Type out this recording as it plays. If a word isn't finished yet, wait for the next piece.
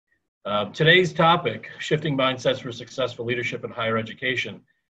Today's topic, shifting mindsets for successful leadership in higher education,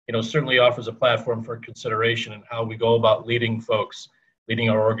 certainly offers a platform for consideration in how we go about leading folks, leading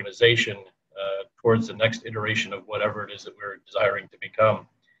our organization towards the next iteration of whatever it is that we're desiring to become.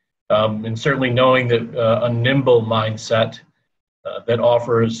 And certainly knowing that a nimble mindset that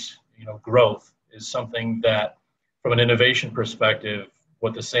offers, growth is something that, from an innovation perspective,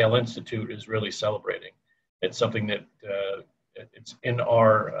 what the Sale Institute is really celebrating. It's something that it's in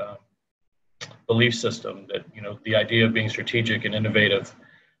our belief system that, the idea of being strategic and innovative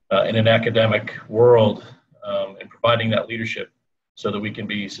in an academic world and providing that leadership so that we can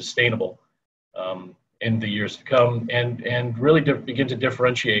be sustainable in the years to come and really begin to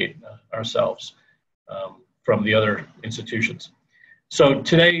differentiate ourselves from the other institutions. So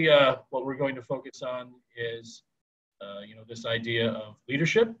today, what we're going to focus on is, this idea of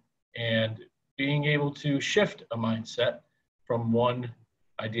leadership and being able to shift a mindset from one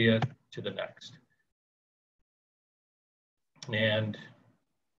idea to the next. And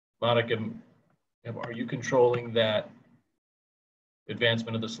Monica, are you controlling that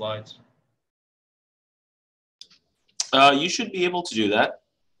advancement of the slides? You should be able to do that.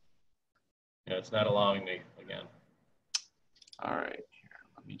 Yeah, it's not allowing me again. All right, here,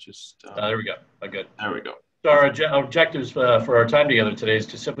 let me just. There we go. Good. There we go. So our objectives for our time together today is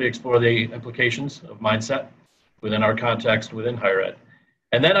to simply explore the implications of mindset within our context within higher ed,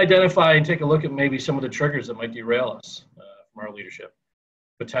 and then identify and take a look at maybe some of the triggers that might derail us from our leadership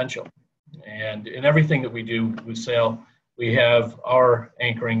potential. And in everything that we do with SAIL, we have our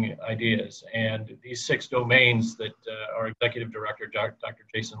anchoring ideas, and these 6 domains that our executive director, Dr.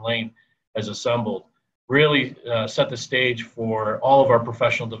 Jason Lane, has assembled really set the stage for all of our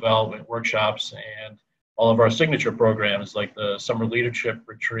professional development workshops and all of our signature programs like the Summer Leadership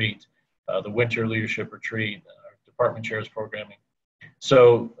Retreat, the Winter Leadership Retreat, our department chairs programming.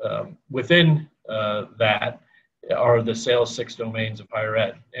 So within that are the SAIL 6 domains of higher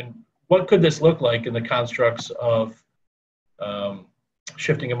ed. And what could this look like in the constructs of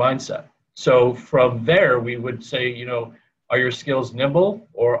shifting a mindset? So from there, we would say, are your skills nimble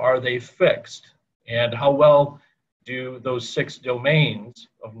or are they fixed? And how well do those 6 domains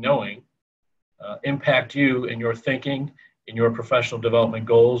of knowing impact you in your thinking, in your professional development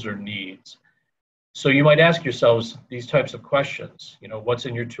goals or needs? So you might ask yourselves these types of questions. What's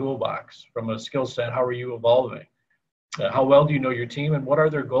in your toolbox? From a skill set, how are you evolving? How well do you know your team and what are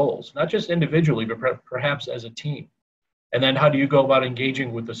their goals? Not just individually, but perhaps as a team. And then how do you go about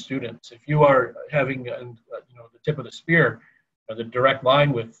engaging with the students? If you are having the tip of the spear, the direct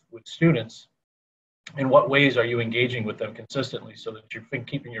line with students, in what ways are you engaging with them consistently so that you're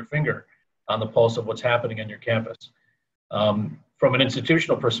keeping your finger on the pulse of what's happening on your campus? From an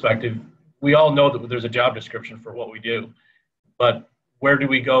institutional perspective, we all know that there's a job description for what we do, but where do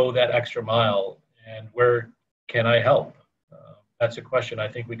we go that extra mile and where can I help? That's a question I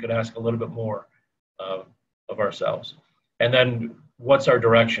think we could ask a little bit more of ourselves. And then what's our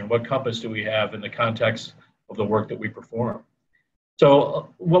direction? What compass do we have in the context of the work that we perform? So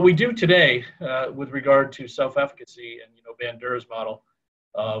what we do today with regard to self-efficacy and Van Deur's model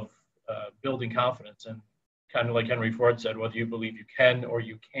of building confidence, and kind of like Henry Ford said, whether you believe you can or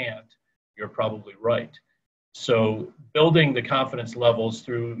you can't, you're probably right. So building the confidence levels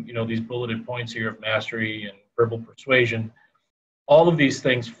through these bulleted points here of mastery and verbal persuasion, all of these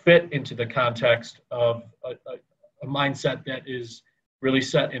things fit into the context of a mindset that is really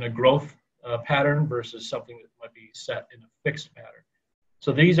set in a growth pattern versus something that might be set in a fixed pattern.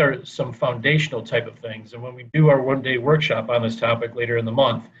 So these are some foundational type of things. And when we do our one-day workshop on this topic later in the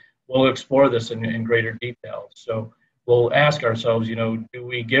month, we'll explore this in greater detail. So we'll ask ourselves, do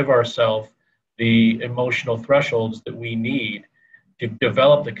we give ourselves the emotional thresholds that we need to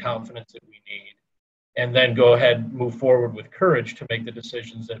develop the confidence that we need, and then go ahead and move forward with courage to make the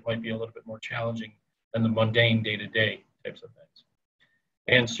decisions that might be a little bit more challenging than the mundane day-to-day types of things.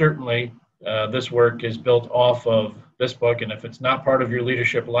 And certainly, this work is built off of this book, and if it's not part of your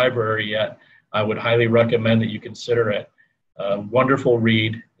leadership library yet, I would highly recommend that you consider it. A wonderful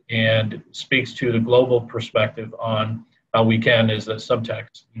read, and speaks to the global perspective on how we can, as a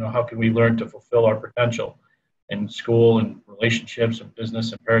subtext, how can we learn to fulfill our potential in school and relationships and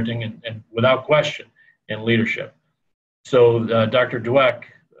business and parenting and without question in leadership. So Dr. Dweck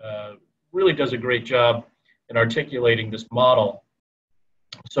really does a great job in articulating this model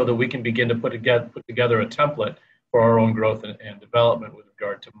so that we can begin to put together a template for our own growth and development with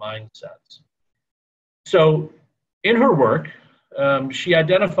regard to mindsets. So in her work, she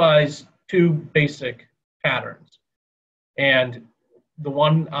identifies 2 basic patterns. And the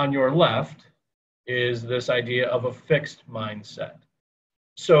one on your left is this idea of a fixed mindset.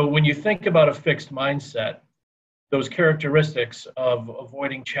 So when you think about a fixed mindset, those characteristics of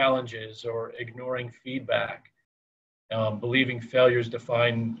avoiding challenges or ignoring feedback, believing failures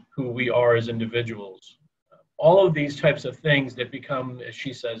define who we are as individuals, all of these types of things that become, as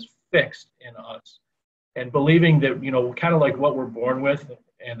she says, fixed in us, and believing that, kind of like what we're born with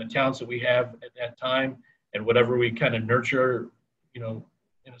and the talents that we have at that time and whatever we kind of nurture, in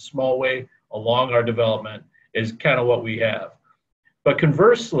a small way along our development is kind of what we have. But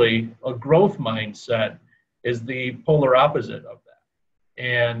conversely, a growth mindset is the polar opposite of that.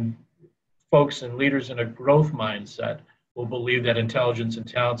 And folks and leaders in a growth mindset will believe that intelligence and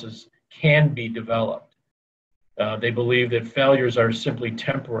talents can be developed. They believe that failures are simply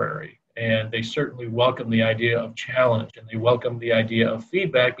temporary, and they certainly welcome the idea of challenge, and they welcome the idea of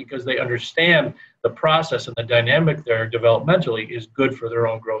feedback because they understand the process and the dynamic there developmentally is good for their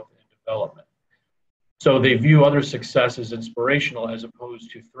own growth and development. So they view other success as inspirational as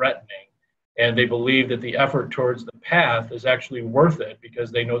opposed to threatening, and they believe that the effort towards the path is actually worth it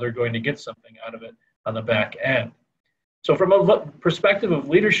because they know they're going to get something out of it on the back end. So from a perspective of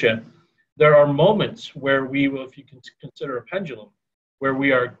leadership, there are moments where we will, if you can consider a pendulum, where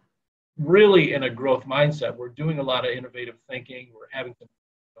we are really in a growth mindset. We're doing a lot of innovative thinking. We're having some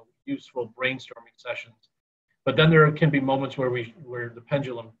useful brainstorming sessions. But then there can be moments where the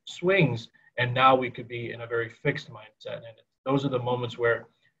pendulum swings, and now we could be in a very fixed mindset. And those are the moments where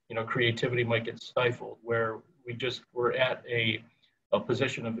creativity might get stifled, where we're at a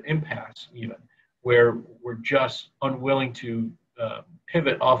position of impasse, even where we're just unwilling to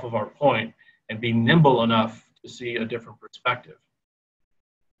pivot off of our point and be nimble enough to see a different perspective.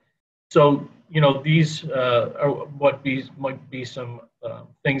 So, these are what might be some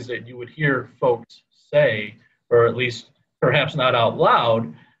things that you would hear folks say, or at least perhaps not out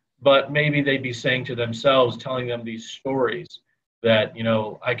loud, but maybe they'd be saying to themselves, telling them these stories that,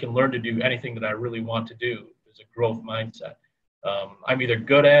 I can learn to do anything that I really want to do is a growth mindset. I'm either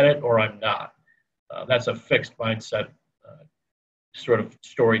good at it or I'm not. That's a fixed mindset sort of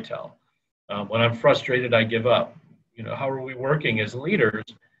storytell. When I'm frustrated, I give up. How are we working as leaders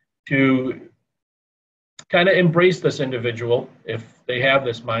to kind of embrace this individual, if they have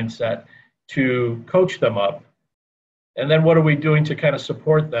this mindset, to coach them up? And then what are we doing to kind of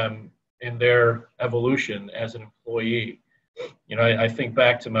support them in their evolution as an employee? I think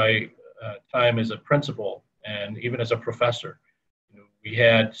back to my time as a principal and even as a professor. We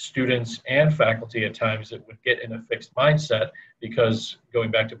had students and faculty at times that would get in a fixed mindset because, going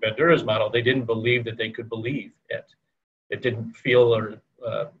back to Bandura's model, they didn't believe that they could believe it. It didn't feel, or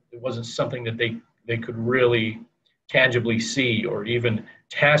it wasn't something that they could really tangibly see or even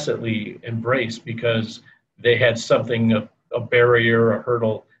tacitly embrace because they had something, a barrier, a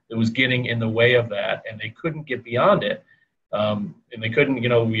hurdle that was getting in the way of that, and they couldn't get beyond it. And they couldn't,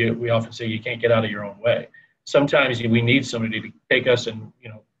 we often say you can't get out of your own way. Sometimes we need somebody to take us and,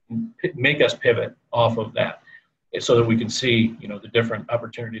 make us pivot off of that so that we can see, the different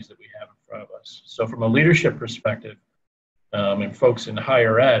opportunities that we have in front of us. So from a leadership perspective, and folks in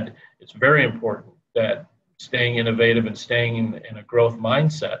higher ed, it's very important that staying innovative and staying in a growth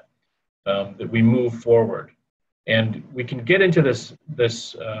mindset, that we move forward. And we can get into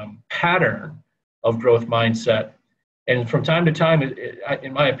this pattern of growth mindset. And from time to time,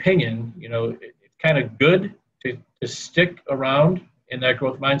 in my opinion, it's kind of good to stick around in that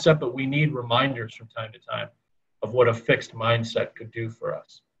growth mindset, but we need reminders from time to time of what a fixed mindset could do for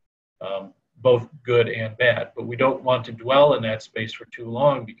us, both good and bad. But we don't want to dwell in that space for too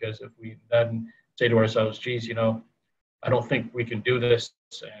long, because if we then say to ourselves, geez, I don't think we can do this,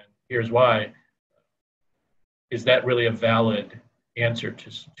 and here's why, is that really a valid answer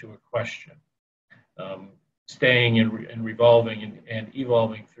to a question? Staying and revolving and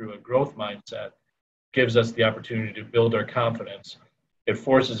evolving through a growth mindset gives us the opportunity to build our confidence. It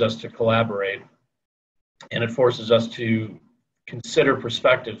forces us to collaborate, and it forces us to consider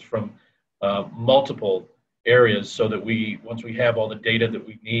perspectives from multiple areas, so that once we have all the data that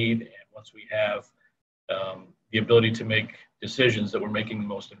we need, and once we have the ability to make decisions, that we're making the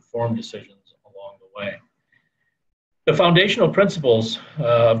most informed decisions along the way. The foundational principles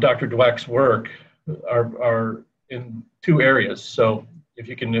of Dr. Dweck's work are in two areas. So if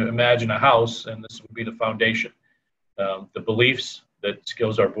you can imagine a house, and this would be the foundation, the beliefs that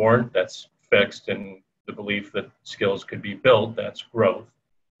skills are born, that's fixed, and the belief that skills could be built, that's growth.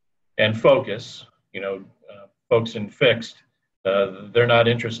 And focus, folks in fixed, they're not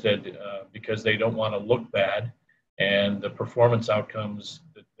interested because they don't want to look bad, and the performance outcomes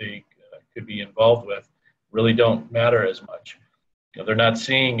that they could be involved with really don't matter as much. They're not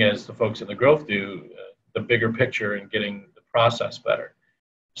seeing, as the folks in the growth do, the bigger picture and getting the process better.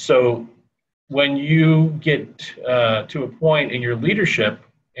 So when you get to a point in your leadership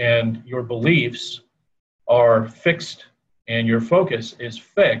and your beliefs are fixed and your focus is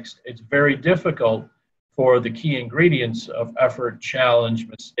fixed, it's very difficult for the key ingredients of effort, challenge,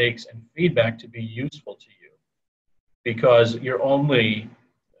 mistakes, and feedback to be useful to you, because you're only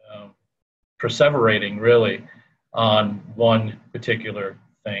perseverating really on one particular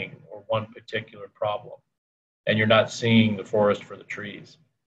thing or one particular problem, and you're not seeing the forest for the trees.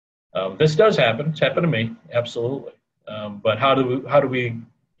 This does happen. It's happened to me, absolutely. But how do we,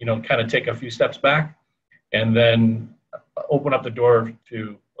 kind of take a few steps back and then open up the door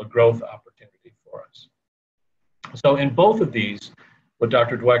to a growth opportunity for us? So in both of these, what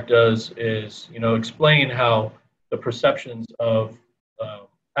Dr. Dweck does is, explain how the perceptions of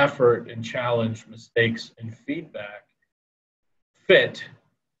effort and challenge, mistakes and feedback fit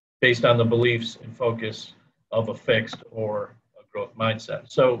based on the beliefs and focus of a fixed or a growth mindset.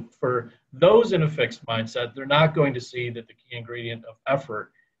 So for those in a fixed mindset, they're not going to see that the key ingredient of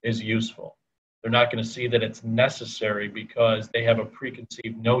effort is useful. They're not going to see that it's necessary because they have a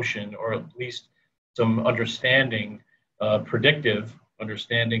preconceived notion, or at least some understanding, predictive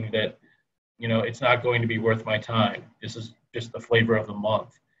understanding that, it's not going to be worth my time. This is just the flavor of the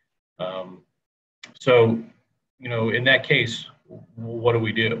month. So, in that case, what do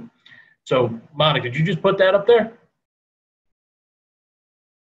we do? So, Monica, did you just put that up there?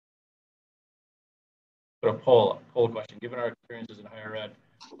 Put a poll question. Given our experiences in higher ed.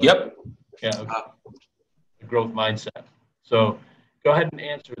 Yep. Yeah. Okay. Growth mindset. So, go ahead and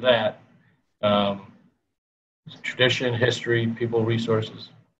answer that. Tradition, history, people, resources.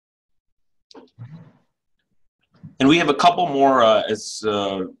 And we have a couple more as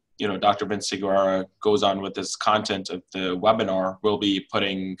Dr. Vince Seguara goes on with this content of the webinar. We'll be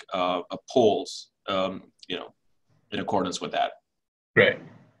putting polls, in accordance with that. Great.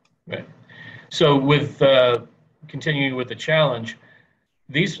 So with continuing with the challenge,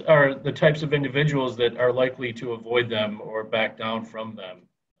 these are the types of individuals that are likely to avoid them or back down from them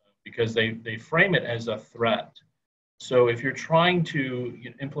because they frame it as a threat. So if you're trying to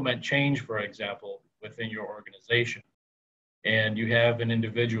implement change, for example, within your organization, and you have an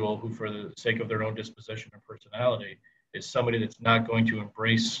individual who, for the sake of their own disposition or personality, is somebody that's not going to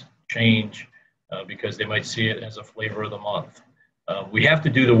embrace change because they might see it as a flavor of the month. We have to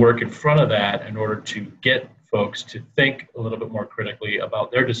do the work in front of that in order to get folks to think a little bit more critically about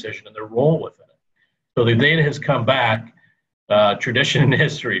their decision and their role within it. So the data has come back. Tradition and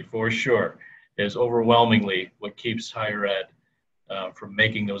history, for sure, is overwhelmingly what keeps higher ed from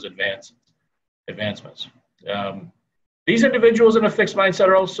making those advancements. These individuals in a fixed mindset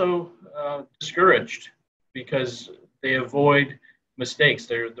are also discouraged because they avoid mistakes.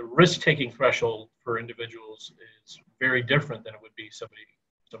 The risk-taking threshold for individuals is very different than it would be somebody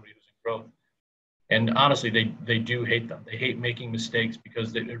who's in growth. And honestly, they do hate them. They hate making mistakes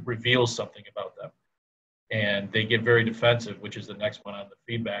because it reveals something about them. And they get very defensive, which is the next one on the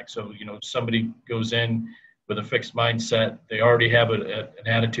feedback. So, somebody goes in with a fixed mindset, they already have an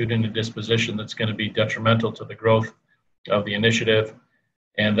attitude and a disposition that's going to be detrimental to the growth of the initiative.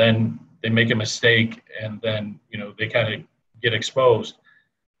 And then they make a mistake, and then, they kind of get exposed.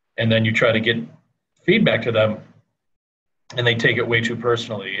 And then you try to get feedback to them, and they take it way too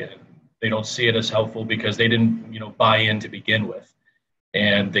personally. And they don't see it as helpful because they didn't, buy in to begin with.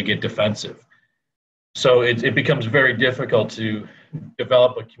 And they get defensive. So it becomes very difficult to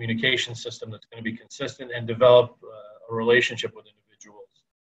develop a communication system that's going to be consistent and develop a relationship with individuals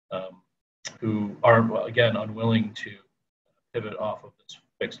who are, again, unwilling to pivot off of this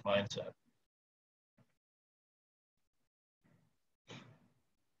fixed mindset.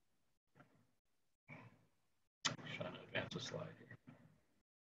 Trying to advance a slide here.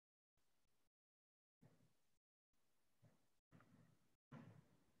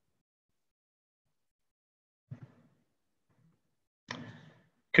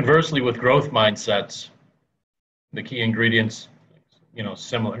 Conversely, with growth mindsets, the key ingredients,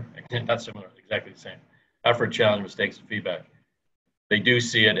 similar, not similar, exactly the same. Effort, challenge, mistakes, and feedback. They do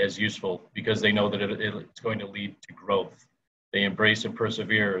see it as useful because they know that it's going to lead to growth. They embrace and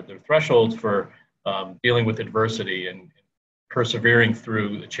persevere. Their thresholds for dealing with adversity and persevering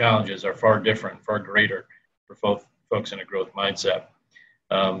through the challenges are far different, far greater for folks in a growth mindset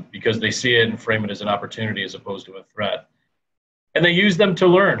because they see it and frame it as an opportunity as opposed to a threat. And they use them to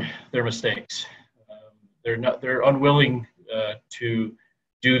learn their mistakes. They're unwilling to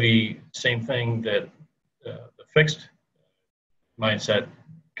do the same thing that the fixed mindset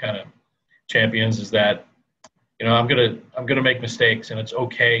kind of champions, is that I'm gonna make mistakes, and it's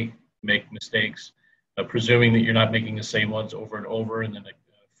okay to make mistakes, presuming that you're not making the same ones over and over, and then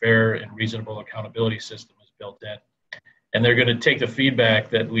fair and reasonable accountability system is built in. And they're going to take the feedback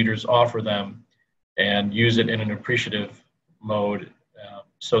that leaders offer them and use it in an appreciative mode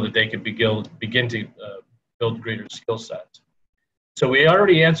so that they can begin to build greater skill sets. So we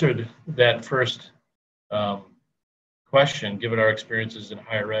already answered that first question, given our experiences in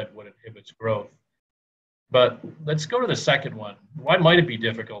higher ed, what inhibits growth. But let's go to the second one. Why might it be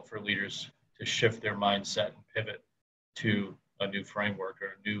difficult for leaders to shift their mindset and pivot to a new framework or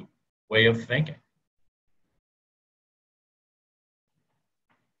a new way of thinking?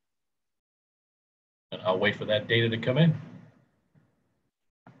 And I'll wait for that data to come in.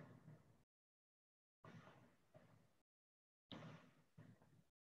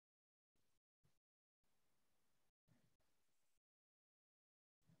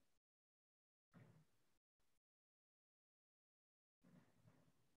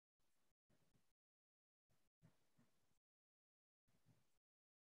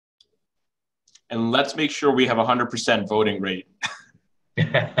 And let's make sure we have 100% voting rate.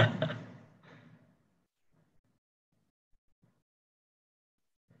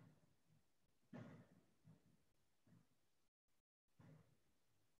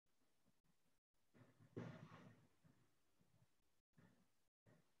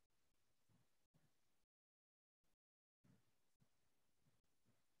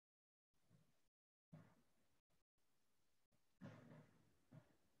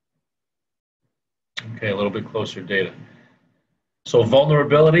 Okay, a little bit closer data. So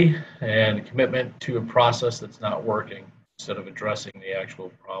vulnerability and commitment to a process that's not working instead of addressing the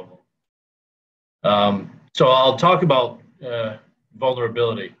actual problem. So I'll talk about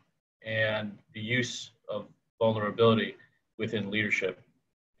vulnerability and the use of vulnerability within leadership.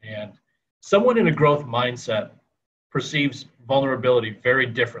 And someone in a growth mindset perceives vulnerability very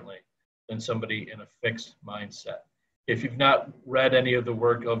differently than somebody in a fixed mindset. If you've not read any of the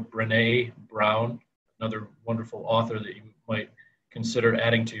work of Brené Brown, another wonderful author that you might consider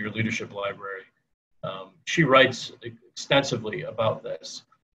adding to your leadership library, she writes extensively about this.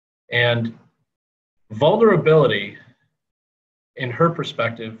 And vulnerability, in her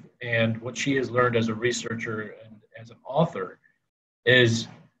perspective, and what she has learned as a researcher and as an author, is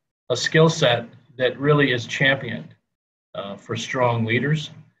a skill set that really is championed for strong leaders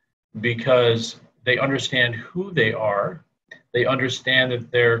because they understand who they are. They understand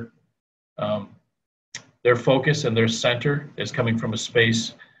that their focus and their center is coming from a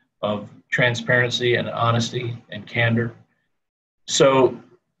space of transparency and honesty and candor. So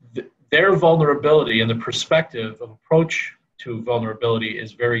their vulnerability and the perspective of approach to vulnerability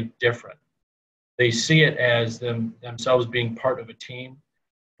is very different. They see it as themselves being part of a team,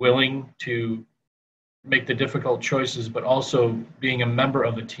 willing to make the difficult choices, but also being a member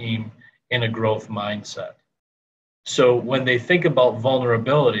of a team in a growth mindset. So when they think about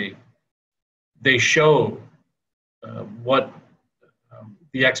vulnerability, they show what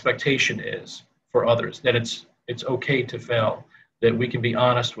the expectation is for others, that it's okay to fail, that we can be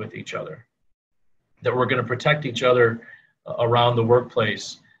honest with each other, that we're going to protect each other around the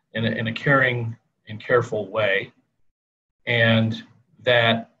workplace in a caring and careful way, and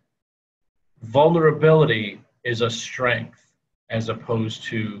that vulnerability is a strength as opposed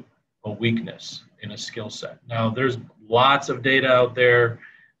to a weakness in a skill set. Now, there's lots of data out there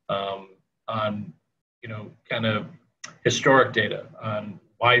on, kind of historic data on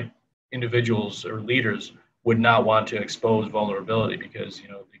why individuals or leaders would not want to expose vulnerability because,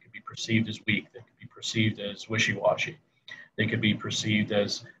 they could be perceived as weak, they could be perceived as wishy-washy, they could be perceived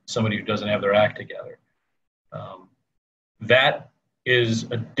as somebody who doesn't have their act together. That is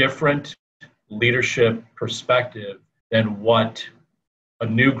a different leadership perspective than what a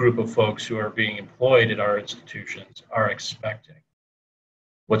new group of folks who are being employed at our institutions are expecting.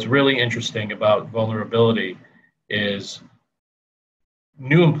 What's really interesting about vulnerability is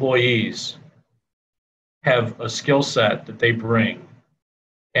new employees have a skill set that they bring.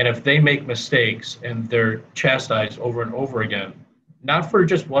 And if they make mistakes and they're chastised over and over again, not for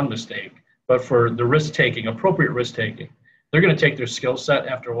just one mistake, but for the risk-taking, appropriate risk-taking, they're going to take their skill set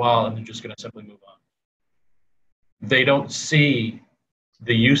after a while and they're just going to simply move on. They don't see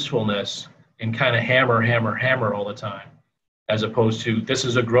the usefulness in kind of hammer all the time, as opposed to this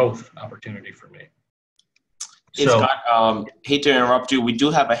is a growth opportunity for me. Hey, So, Scott, hate to interrupt you. We do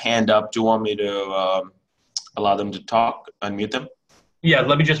have a hand up. Do you want me to allow them to talk, unmute them? Yeah,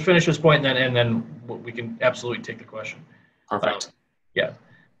 let me just finish this point and then we can absolutely take the question. Perfect. Yeah,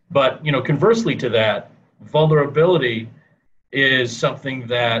 but conversely to that, vulnerability is something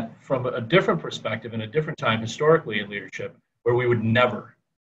that from a different perspective in a different time historically in leadership, where we would never,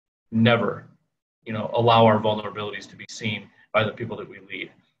 allow our vulnerabilities to be seen by the people that we lead.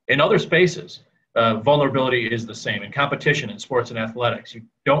 In other spaces, vulnerability is the same. In competition, in sports and athletics, you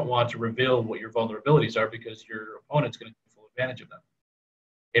don't want to reveal what your vulnerabilities are because your opponent's going to take full advantage of them.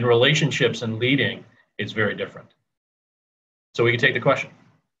 In relationships and leading, it's very different. So we can take the question.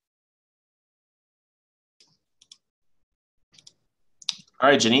 All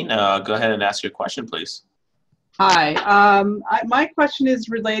right, Janine, go ahead and ask your question, please. Hi. My question is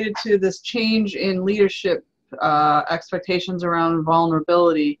related to this change in leadership expectations around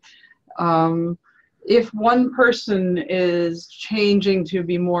vulnerability. If one person is changing to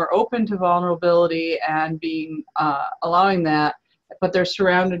be more open to vulnerability and being allowing that, but they're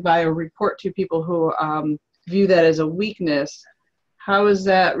surrounded by a report to people who view that as a weakness, how is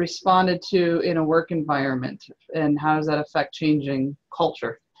that responded to in a work environment, and how does that affect changing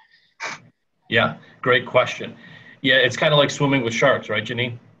culture? Yeah, great question. Yeah, it's kind of like swimming with sharks, right,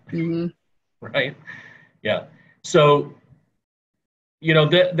 Janine? Mm-hmm. Right? Yeah. So, you know,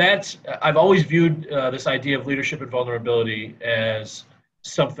 that's I've always viewed this idea of leadership and vulnerability as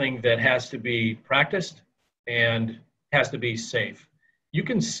something that has to be practiced and has to be safe. You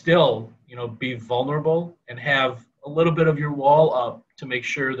can still, you know, be vulnerable and have a little bit of your wall up to make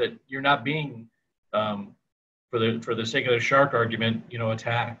sure that you're not being, for the sake of the shark argument, you know,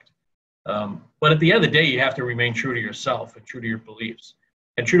 attacked. But at the end of the day, you have to remain true to yourself and true to your beliefs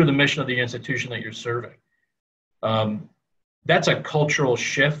and true to the mission of the institution that you're serving. That's a cultural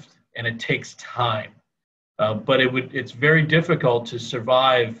shift, and it takes time. But it's very difficult to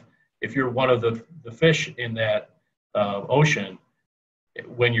survive if you're one of the fish in that ocean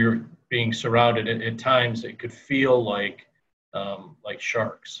when you're being surrounded. At times, it could feel like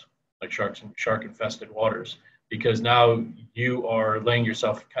sharks in shark-infested waters, because now you are laying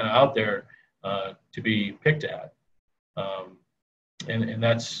yourself kind of out there to be picked at, and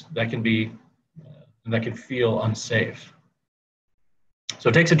that can feel unsafe. So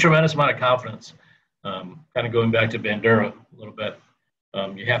it takes a tremendous amount of confidence. Kind of going back to Bandura a little bit,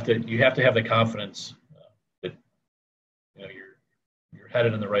 you have to have the confidence that, you know, you're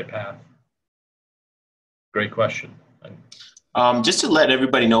headed in the right path. Great question. Just to let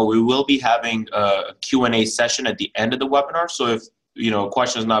everybody know, we will be having a Q&A session at the end of the webinar. So if, you know, a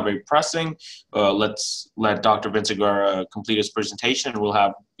question is not very pressing, let's let Dr. Vinciguerra complete his presentation, and we'll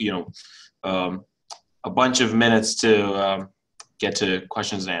have, you know, a bunch of minutes to get to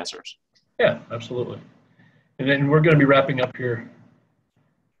questions and answers. Yeah, absolutely. And then we're going to be wrapping up here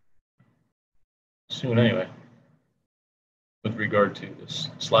soon anyway, with regard to this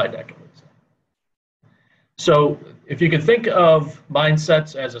slide deck. So if you could think of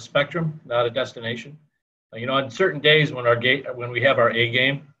mindsets as a spectrum, not a destination. You know, on certain days when we have our A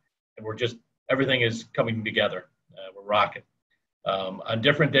game, and everything is coming together, we're rocking. On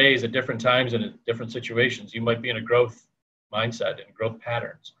different days, at different times, and in different situations, you might be in a growth mindset and growth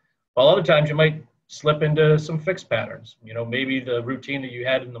patterns. While other times you might slip into some fixed patterns. You know, maybe the routine that you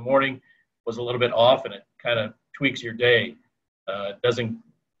had in the morning was a little bit off, and it kind of tweaks your day. Doesn't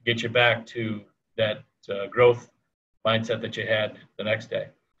get you back to that growth mindset that you had the next day.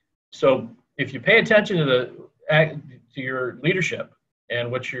 So if you pay attention to your leadership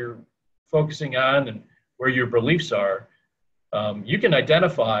and what you're focusing on and where your beliefs are, you can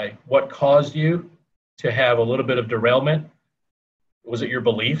identify what caused you to have a little bit of derailment. Was it your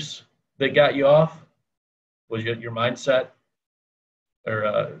beliefs that got you off? Was it your mindset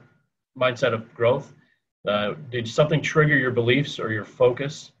or mindset of growth? Did something trigger your beliefs or your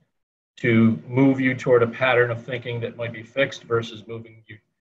focus to move you toward a pattern of thinking that might be fixed versus moving you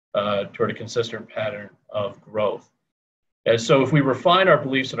toward a consistent pattern of growth? And so if we refine our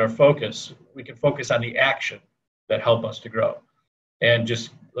beliefs and our focus, we can focus on the action that help us to grow. And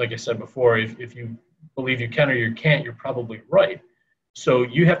just like I said before, if you believe you can or you can't, you're probably right. So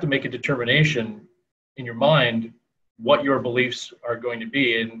you have to make a determination in your mind what your beliefs are going to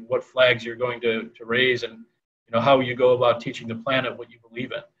be and what flags you're going to raise, and, you know, how you go about teaching the planet what you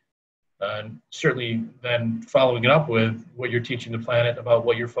believe in. And certainly then following it up with what you're teaching the planet about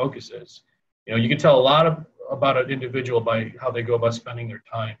what your focus is. You know, you can tell a lot about an individual by how they go about spending their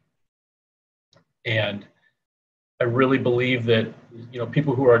time. And I really believe that, you know,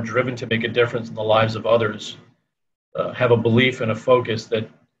 people who are driven to make a difference in the lives of others have a belief and a focus that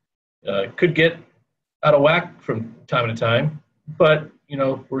could get out of whack from time to time, but, you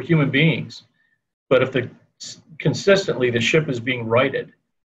know, we're human beings. But if consistently the ship is being righted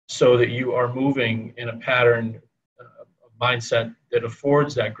so that you are moving in a pattern of mindset that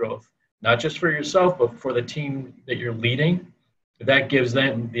affords that growth, not just for yourself, but for the team that you're leading, that gives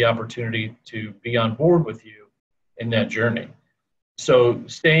them the opportunity to be on board with you in that journey. So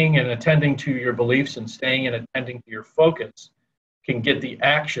staying and attending to your beliefs and staying and attending to your focus can get the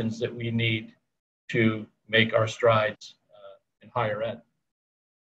actions that we need to make our strides in higher ed.